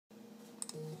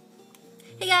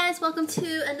Hey guys, welcome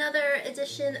to another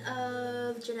edition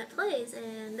of Jnetplays,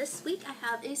 and this week I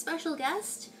have a special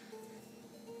guest.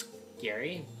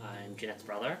 Gary, I'm Jeanette's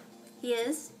brother. He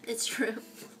is. It's true.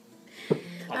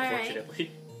 Unfortunately.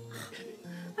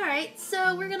 Alright,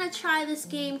 so we're gonna try this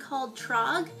game called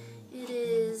Trog. It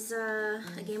is a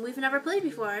game we've never played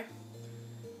before.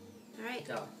 Alright.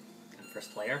 So, I'm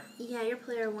first player. Yeah, you're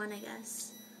player one, I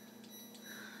guess.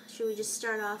 Should we just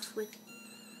start off with...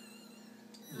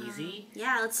 Easy?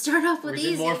 Yeah, let's start off with or is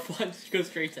easy. it more fun to go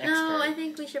straight to expert? No, I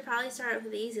think we should probably start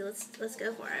with easy. Let's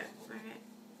go for it. Alright.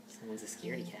 Someone's a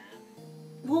scaredy cat.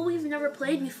 Well, we've never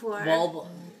played before. Well...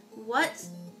 What?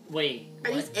 Wait.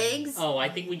 Are these eggs? Oh, I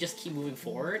think we just keep moving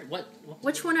forward? What?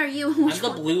 Which one are you? I'm the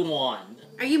blue one.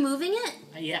 Are you moving it?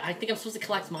 Yeah, I think I'm supposed to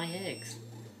collect my eggs.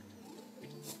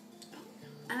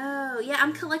 Oh, yeah,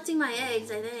 I'm collecting my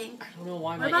eggs, I think. I don't know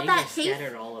why what my about eggs are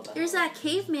scattered all about. There's that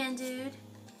caveman dude.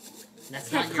 That's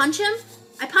Can I punch him?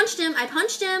 I punched him. I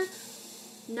punched him.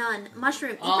 None.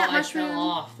 Mushroom. Eat that mushroom. I fell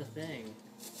off the thing.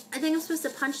 I think I'm supposed to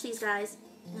punch these guys.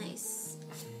 Nice.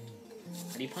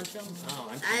 How do you punch them?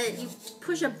 Oh, you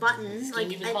push a button. This like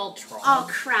game even called Trog. Oh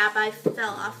crap! I fell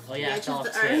off. Oh yeah, I fell off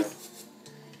the too. earth.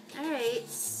 All right.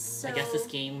 So I guess this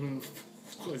game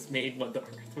was made when the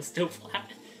earth was still flat.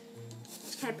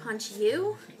 Can I punch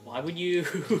you? Why would you?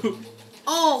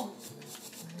 Oh!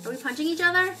 Are we punching each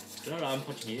other? I don't know, I'm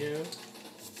punching you.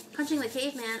 Punching the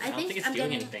caveman. I don't think it's I'm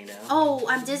doing getting... anything though. Oh,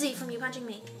 I'm dizzy from you punching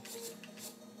me.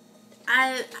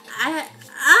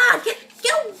 Get,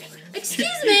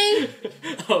 excuse me!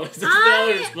 Oh, is this not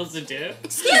what you're supposed to do?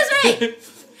 Excuse me!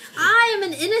 I am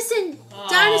an innocent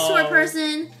dinosaur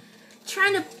person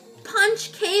trying to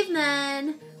punch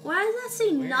cavemen. Why does that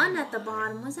say none at the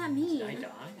bottom? What does that mean? Did I die? I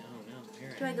don't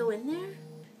know. Do I go in there?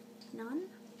 None?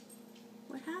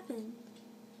 What happened?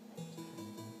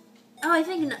 Oh, I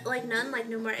think like none, like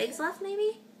no more eggs left,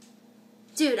 maybe?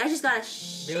 Dude, I just got a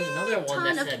shit There was another one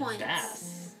ton that of said points.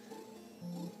 bass.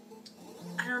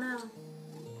 I don't know.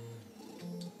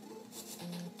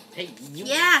 Hey, you.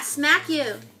 Yeah, smack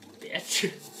you.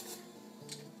 Bitch.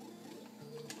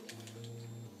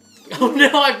 Oh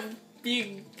no, I'm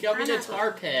being in a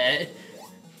tar pit.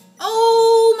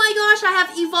 Oh my gosh, I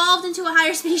have evolved into a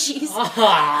higher species.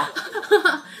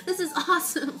 Ah. This is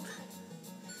awesome.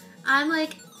 I'm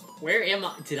like... Where am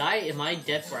I? Am I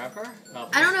dead forever? Oh,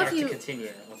 I don't know if you... To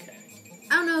continue, okay.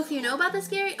 I don't know if you know about this,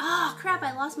 Gary. Oh, crap,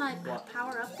 I lost my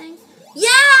power-up thing.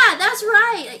 Yeah, that's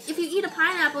right! If you eat a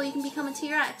pineapple, you can become a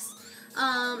T-Rex.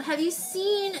 Have you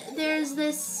seen... There's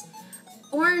this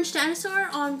orange dinosaur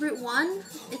on Route 1?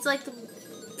 It's like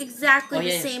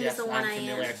exactly the same as the one I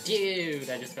am. Dude,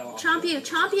 I just fell off. Chomp you,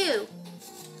 chomp you!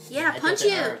 Yeah, punch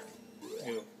you!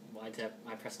 Ooh,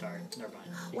 I pressed start. Never mind.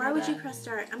 Why would you press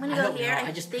start? I'm gonna go here.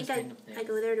 I think I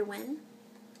go there to win.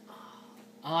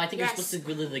 Oh, I think you're supposed to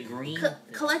go to the green.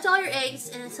 Collect all your eggs,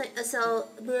 and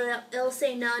it'll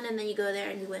say none, and then you go there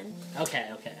and you win.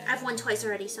 Okay. I've won twice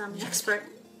already, so I'm an expert.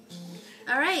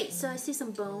 Alright, so I see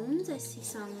some bones. I see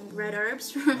some red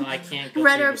herbs from I can't go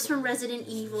red herbs from Resident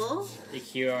Evil. The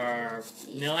cure.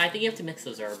 No, I think you have to mix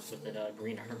those herbs with the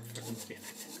green herb for them to be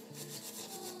effective.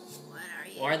 What are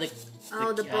you?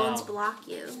 Or the bones block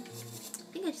you.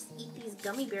 I think I just eat these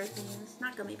gummy bear things.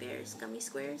 Not gummy bears, gummy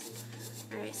squares.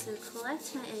 Alright, so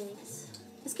collect my eggs.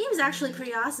 This game is actually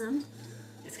pretty awesome.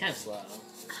 It's kind of slow.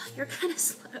 You're kind of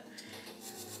slow.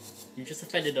 You just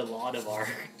offended a lot of our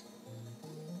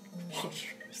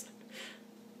watchers.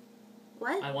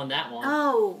 What? I won that one.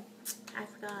 Oh, I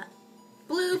forgot.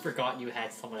 Blue. You forgot you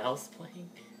had someone else playing.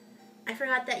 I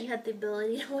forgot that you had the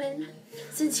ability to win,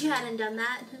 since you hadn't done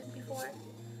that before.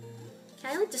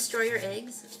 Can I, like, destroy your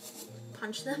eggs?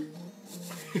 Punch them?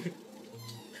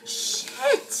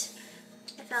 Shit!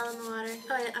 I fell in the water.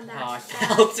 Oh, I'm back. Oh, I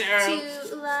fell too.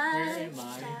 To life.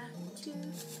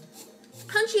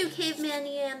 Punch you, caveman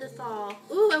Neanderthal.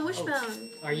 Ooh, a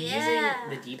wishbone. Are you using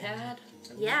the D-pad?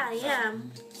 Yeah, I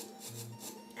am.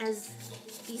 As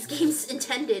these games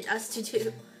intended us to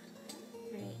do.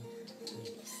 Right.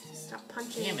 Stop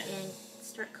punching and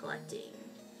start collecting.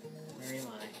 Where am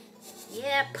I?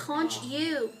 Yeah, punch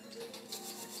you.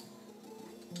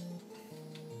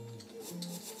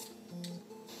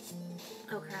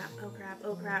 Oh crap, oh crap,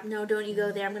 oh crap. No, don't you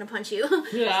go there. I'm gonna punch you.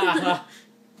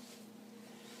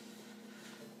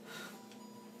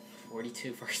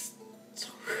 42 versus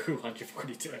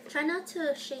 242. Try not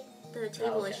to shake the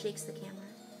table. It shakes the camera.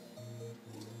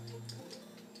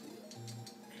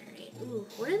 Alright. Ooh,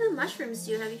 what do the mushrooms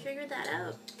do? Have you figured that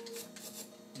out?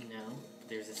 No.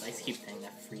 There's this ice cube thing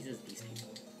that freezes these people.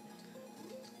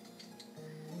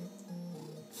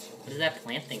 What does that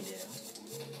plant thing do?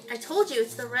 I told you,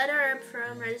 it's the red herb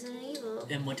from Resident Evil.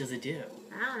 And what does it do?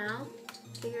 I don't know.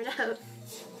 Figure it out.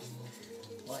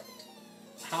 What?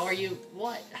 How are you?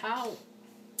 What? How?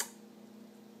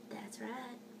 That's right.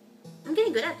 I'm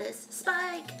getting good at this.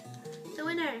 Spike! The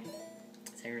winner.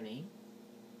 Is that your name?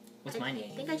 What's my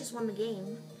name? I think I just won the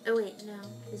game. Oh wait, no.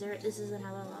 This is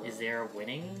another level. Is there a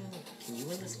winning? Can you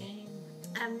win this game?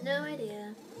 I have no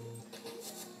idea.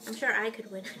 I'm sure I could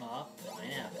win. Oh,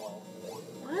 pineapple.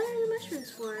 What are the mushrooms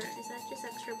for? Is that just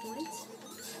extra points?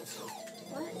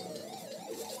 What?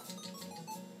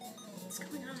 What's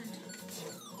going on?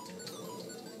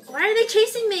 Why are they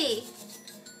chasing me?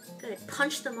 Good,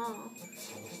 punch them all.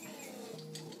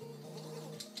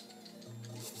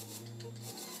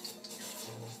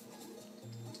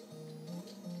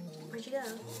 Where'd you go?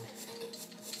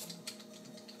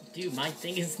 Dude, my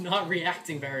thing is not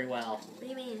reacting very well. What do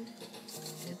you mean?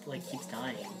 It, like, keeps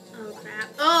dying. Oh, crap.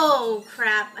 Oh,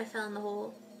 crap. I fell in the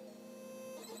hole.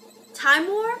 Time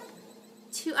Warp?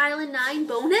 To Island 9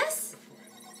 bonus?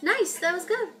 Nice. That was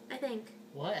good, I think.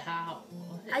 What? How?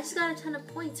 What? I just got a ton of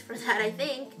points for that, I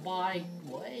think. Why?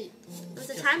 What? It was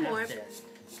a time warp.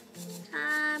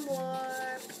 Time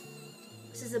warp.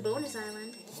 This is a bonus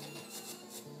island.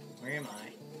 Where am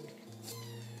I?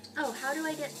 Oh, how do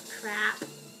I get... Crap.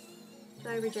 Do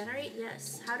I regenerate?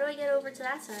 Yes. How do I get over to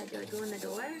that side? Do I go in the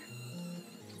door?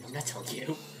 I'm not telling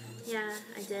you. Yeah,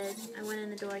 I did. I went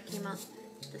in the door. I came out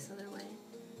this other way.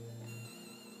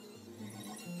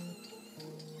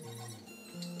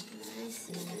 I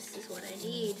see. This is what I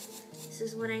need. This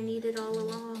is what I needed all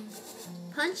along.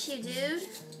 Punch you, dude.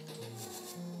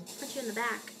 Punch you in the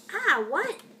back. Ah,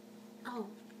 what? Oh,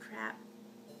 crap.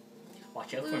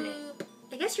 Watch out for me.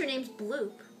 I guess your name's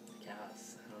Bloop.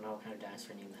 Yes. I don't know what kind of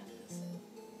dinosaur name that is.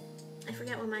 I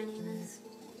forget what my name is.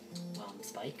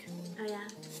 Spike? Oh, yeah.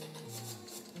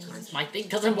 Jesus, my thing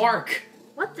doesn't work!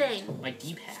 What thing? My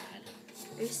D-pad.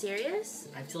 Are you serious?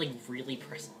 I have to, like, really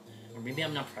press on it. Or maybe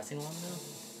I'm not pressing long enough.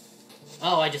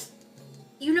 Oh, I just...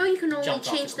 You know you can only Jumped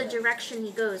off change the the cliff. direction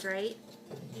he goes, right?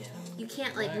 Yeah. You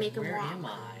can't, like, make him Where walk. am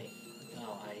I?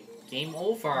 Oh, Game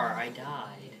over. I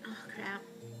died. Oh, crap.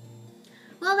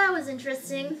 Well, that was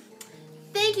interesting.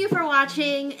 Thank you for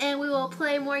watching, and we will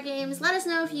play more games. Let us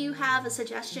know if you have a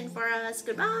suggestion for us.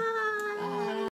 Goodbye!